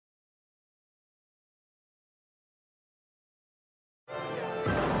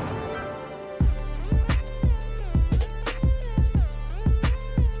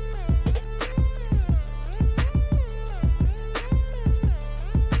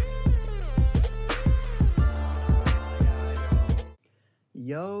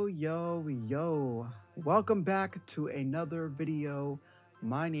Yo. Welcome back to another video.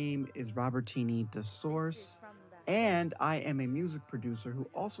 My name is Robertini De'Source, and I am a music producer who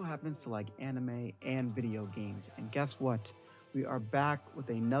also happens to like anime and video games. And guess what? We are back with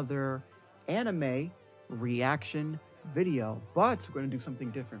another anime reaction video, but we're going to do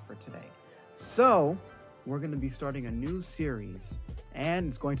something different for today. So, we're going to be starting a new series, and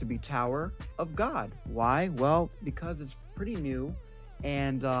it's going to be Tower of God. Why? Well, because it's pretty new,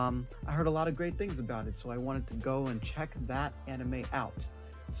 and I heard a lot of great things about it, so I wanted to go and check that anime out.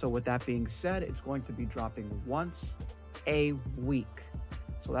 So with that being said, it's going to be dropping once a week.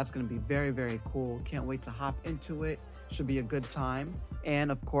 So that's going to be very, very cool. Can't wait to hop into it. Should be a good time.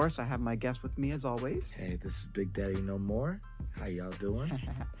 And of course, I have my guest with me as always. Hey, this is Big Daddy No More. How y'all doing?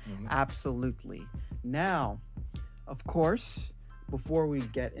 Absolutely. Now, of course, before we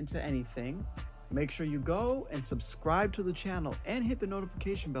get into anything, make sure you go and subscribe to the channel and hit the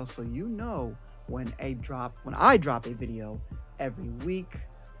notification bell so you know when I drop a video every week.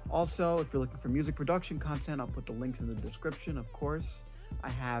 Also, if you're looking for music production content, I'll put the links in the description, of course. I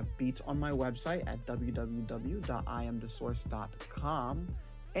have beats on my website at www.iamdesource.com,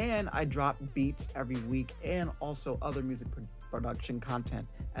 and I drop beats every week and also other music production content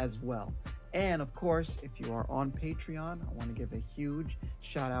as well. And of course, if you are on Patreon, I want to give a huge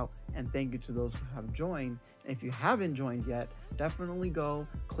shout out and thank you to those who have joined. And if you haven't joined yet, definitely go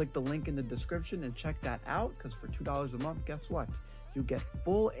click the link in the description and check that out, because for $2 a month, guess what? You get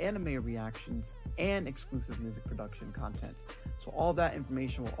full anime reactions and exclusive music production content. So all that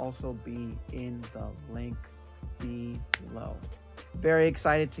information will also be in the link below. Very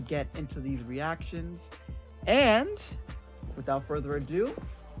excited to get into these reactions. And without further ado,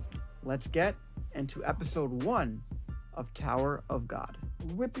 let's get into episode 1 of Tower of God.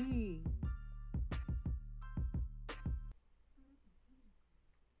 Whippy!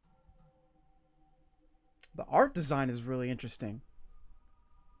 The art design is really interesting.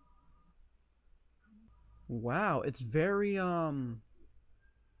 Wow, it's very, For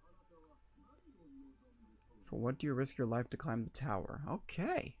what do you risk your life to climb the tower?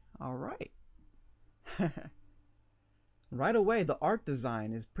 Okay, alright. Right away, the art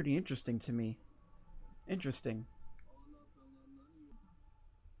design is pretty interesting to me. Interesting.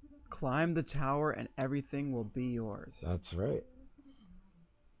 Climb the tower and everything will be yours. That's right.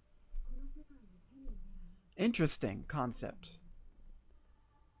 Interesting concept.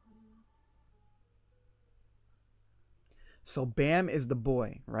 So Bam is the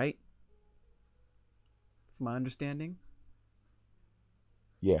boy, right? From my understanding?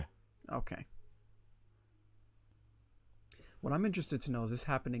 Yeah. Okay. What I'm interested to know, is this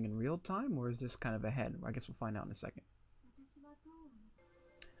happening in real time or is this kind of ahead? I guess we'll find out in a second.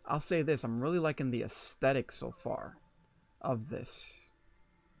 I'll say this, I'm really liking the aesthetic so far of this.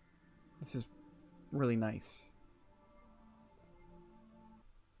 This is really nice.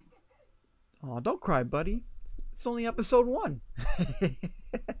 Oh, don't cry, buddy. It's only episode 1.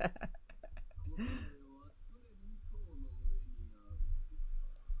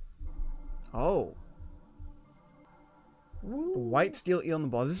 Oh. The white steel eel in the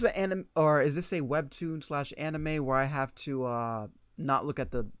ball. Is this an anime, or is this a webtoon / anime where I have to not look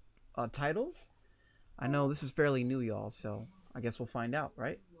at the titles? I know this is fairly new, y'all, so I guess we'll find out,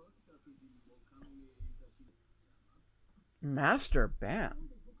 right? Master Bam.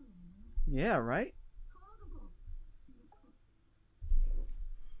 Yeah, right?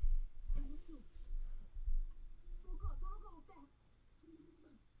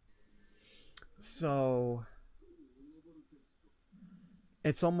 So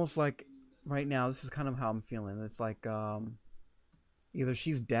it's almost like right now, this is kind of how I'm feeling. It's like either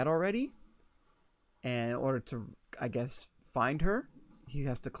she's dead already, and in order to, I guess, find her, he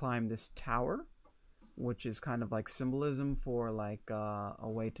has to climb this tower, which is kind of like symbolism for like a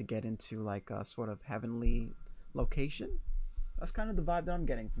way to get into like a sort of heavenly location. That's kind of the vibe that I'm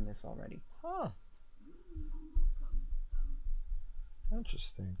getting from this already. Huh.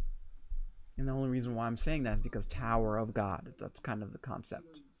 Interesting. And the only reason why I'm saying that is because Tower of God. That's kind of the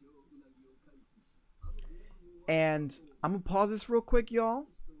concept. And I'm going to pause this real quick, y'all.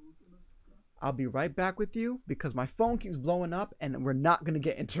 I'll be right back with you because my phone keeps blowing up and we're not going to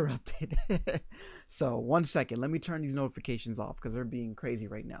get interrupted. So 1 second. Let me turn these notifications off because they're being crazy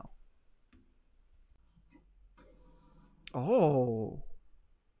right now. Oh.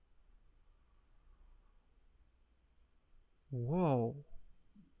 Whoa.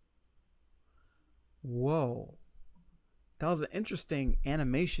 Whoa. That was an interesting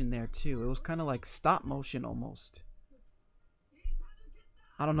animation there too. It was kind of like stop motion almost.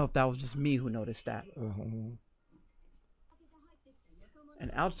 I don't know if that was just me who noticed that. And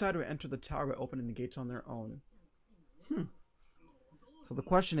An outsider entered the tower by opening the gates on their own. So the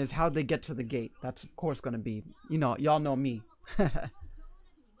question is, how'd they get to the gate? That's of course going to be, y'all know me.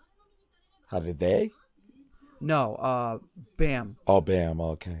 How did they? No, Bam. Oh, Bam.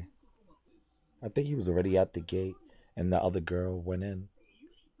 Okay. I think he was already at the gate, and the other girl went in.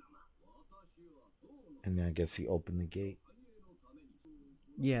 And then I guess he opened the gate.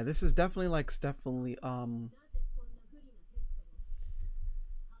 Yeah, this is definitely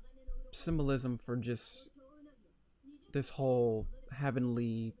symbolism for just this whole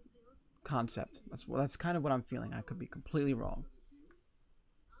heavenly concept. That's kind of what I'm feeling. I could be completely wrong.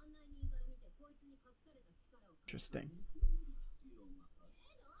 Interesting.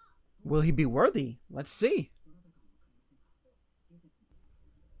 Will he be worthy? Let's see.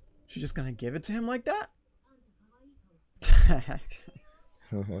 She's just gonna give it to him like that?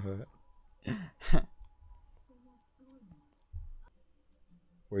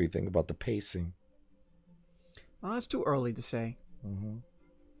 What do you think about the pacing? Oh, it's too early to say.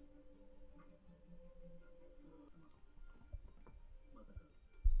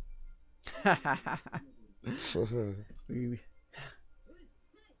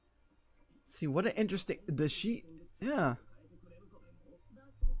 See, what an interesting... Yeah.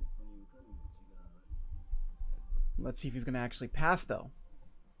 Let's see if he's going to actually pass, though.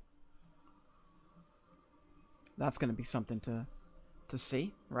 That's going to be something to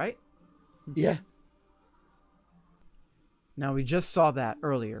see, right? Yeah. Now, we just saw that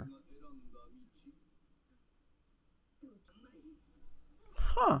earlier.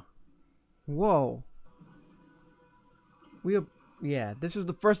 Huh. Whoa. Yeah, this is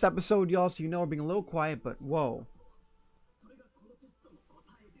the first episode, y'all, so we're being a little quiet, but whoa.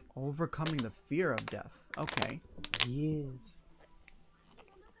 Overcoming the fear of death. Okay. Yes.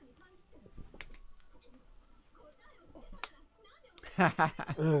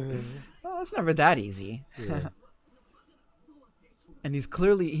 Well, it's never that easy. Yeah. And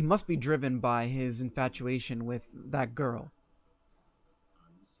he must be driven by his infatuation with that girl.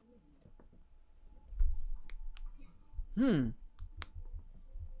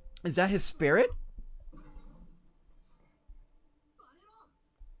 Is that his spirit?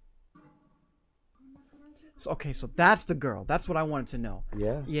 So, okay, so that's the girl. That's what I wanted to know.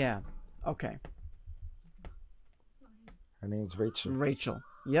 Yeah. Yeah. Okay. Her name's Rachel. Rachel.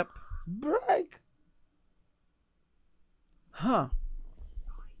 Yep. Break. Huh.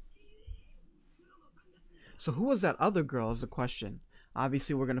 So who was that other girl is the question.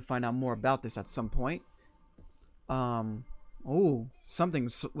 Obviously, we're going to find out more about this at some point. Oh, something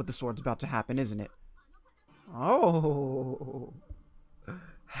with the sword's about to happen, isn't it? Oh.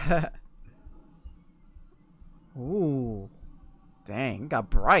 Ooh. Dang, got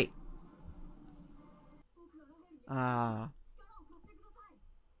bright. So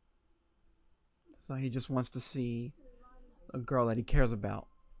he just wants to see a girl that he cares about.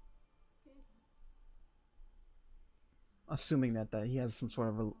 Assuming that he has some sort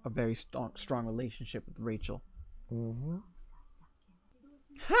of a very strong relationship with Rachel.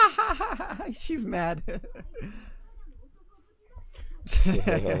 She's mad.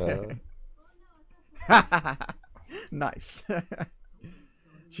 Nice.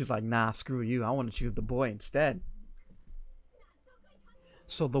 She's like, nah, screw you. I want to choose the boy instead.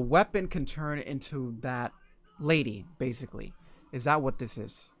 So the weapon can turn into that lady, basically. Is that what this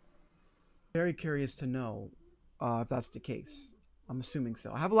is? Very curious to know if that's the case. I'm assuming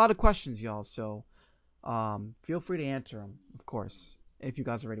so. I have a lot of questions, y'all, so feel free to answer them, of course, if you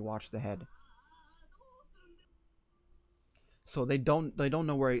guys already watched the head. So they don't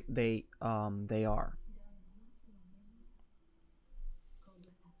know where they are.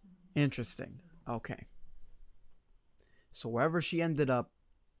 Interesting. Okay. So wherever she ended up,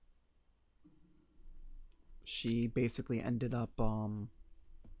 she basically ended up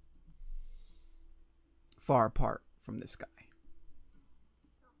far apart from this guy.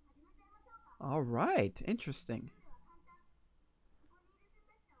 All right, interesting.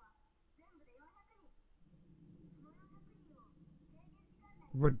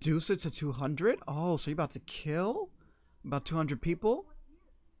 Reduce it to 200? Oh, so you're about to kill about 200 people?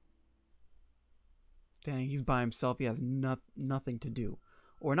 Dang, he's by himself. He has nothing to do.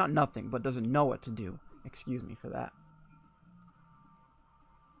 Or not nothing, but doesn't know what to do. Excuse me for that.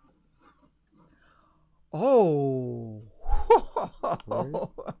 Oh.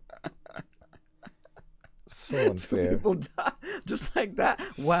 So unfair. Two people die just like that.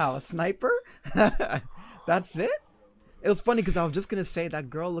 Wow, a sniper? That's it? It was funny because I was just going to say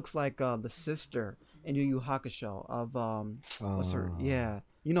that girl looks like the sister in Yu Yu Hakusho of, what's her? Yeah.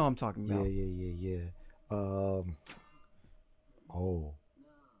 You know what I'm talking about. Yeah. Oh.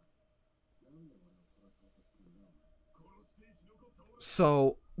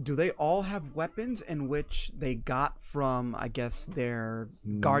 So, do they all have weapons in which they got from, I guess, their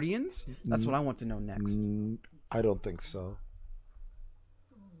guardians? That's what I want to know next. I don't think so.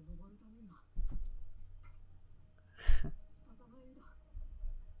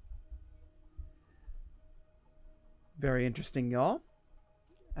 Very interesting, y'all.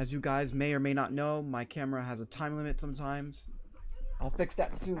 As you guys may or may not know, my camera has a time limit sometimes. I'll fix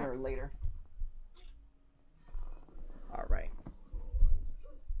that sooner or later. All right.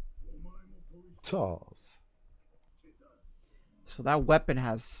 Charles. So that weapon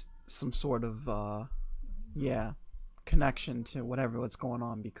has some sort of, yeah, connection to what's going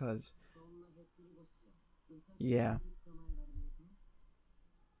on because, yeah.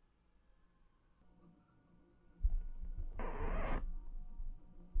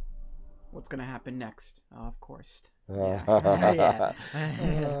 What's gonna happen next? Oh, of course. Yeah.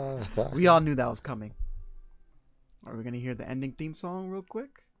 Yeah. We all knew that was coming. Are we gonna hear the ending theme song real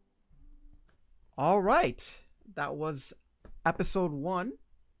quick? All right. That was episode 1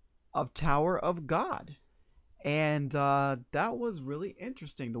 of Tower of God. And that was really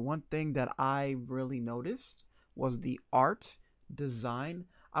interesting. The one thing that I really noticed was the art design.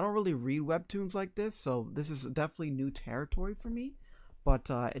 I don't really read webtoons like this, so this is definitely new territory for me.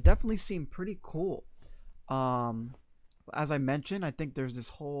 But it definitely seemed pretty cool. As I mentioned, I think there's this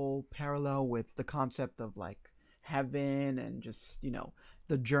whole parallel with the concept of like heaven and just,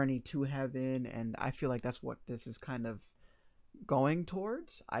 the journey to heaven. And I feel like that's what this is kind of going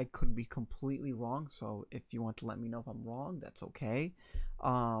towards. I could be completely wrong, so if you want to let me know if I'm wrong, that's okay.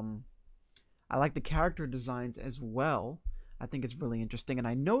 I like the character designs as well. I think it's really interesting, and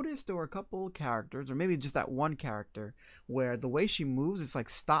I noticed there were a couple of characters, or maybe just that one character, where the way she moves, it's like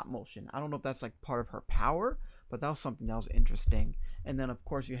stop motion. I don't know if that's like part of her power, but that was something that was interesting. And then of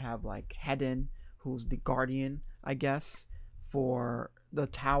course you have like Hedin, who's the guardian, I guess, for the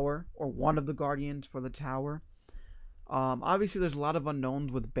tower, or one of the guardians for the tower. Obviously there's a lot of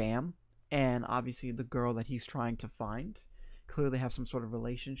unknowns with Bam, and obviously the girl that he's trying to find clearly have some sort of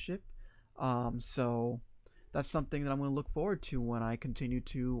relationship. So that's something that I'm going to look forward to when I continue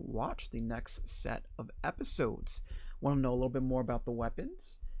to watch the next set of episodes. Want to know a little bit more about the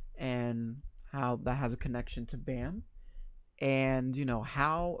weapons and how that has a connection to Bam, and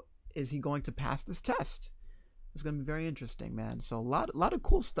how is he going to pass this test? It's going to be very interesting, man. So a lot of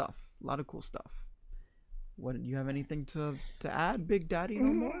cool stuff. What, do you have anything to add, Big Daddy?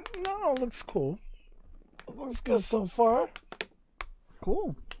 No more? No, looks cool. Looks good so far.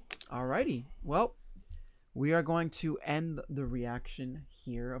 Cool. Alrighty. Well, we are going to end the reaction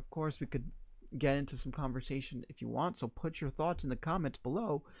here. Of course, we could get into some conversation if you want, so put your thoughts in the comments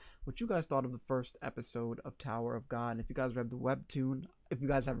below what you guys thought of the first episode of Tower of God. And if you guys read the webtoon, if you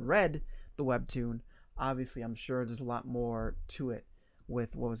guys have read the webtoon, obviously I'm sure there's a lot more to it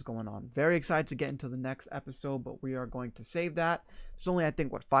with what was going on. Very excited to get into the next episode, but we are going to save that. There's only, I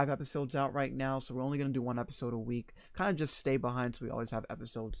think, 5 episodes out right now, so we're only going to do 1 episode a week. Kind of just stay behind so we always have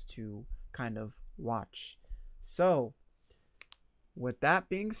episodes to kind of watch. So, with that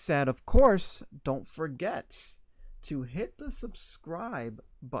being said, of course, don't forget to hit the subscribe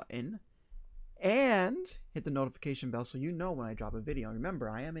button and hit the notification bell so you know when I drop a video. Remember,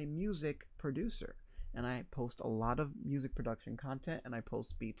 I am a music producer, and I post a lot of music production content, and I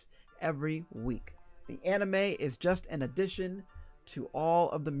post beats every week. The anime is just an addition to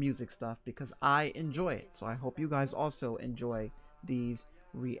all of the music stuff because I enjoy it. So I hope you guys also enjoy these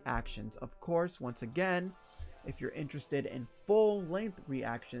reactions. Of course, once again, if you're interested in full-length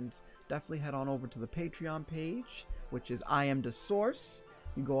reactions, definitely head on over to the Patreon page, which is iamdesource.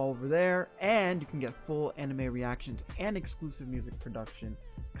 You go over there, and you can get full anime reactions and exclusive music production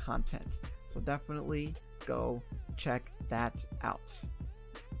content. So definitely go check that out.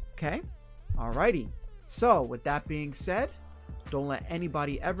 Okay? Alrighty. So, with that being said, don't let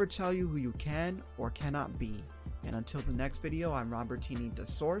anybody ever tell you who you can or cannot be. And until the next video, I'm Robertini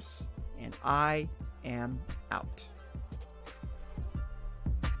De'Source, and I am out.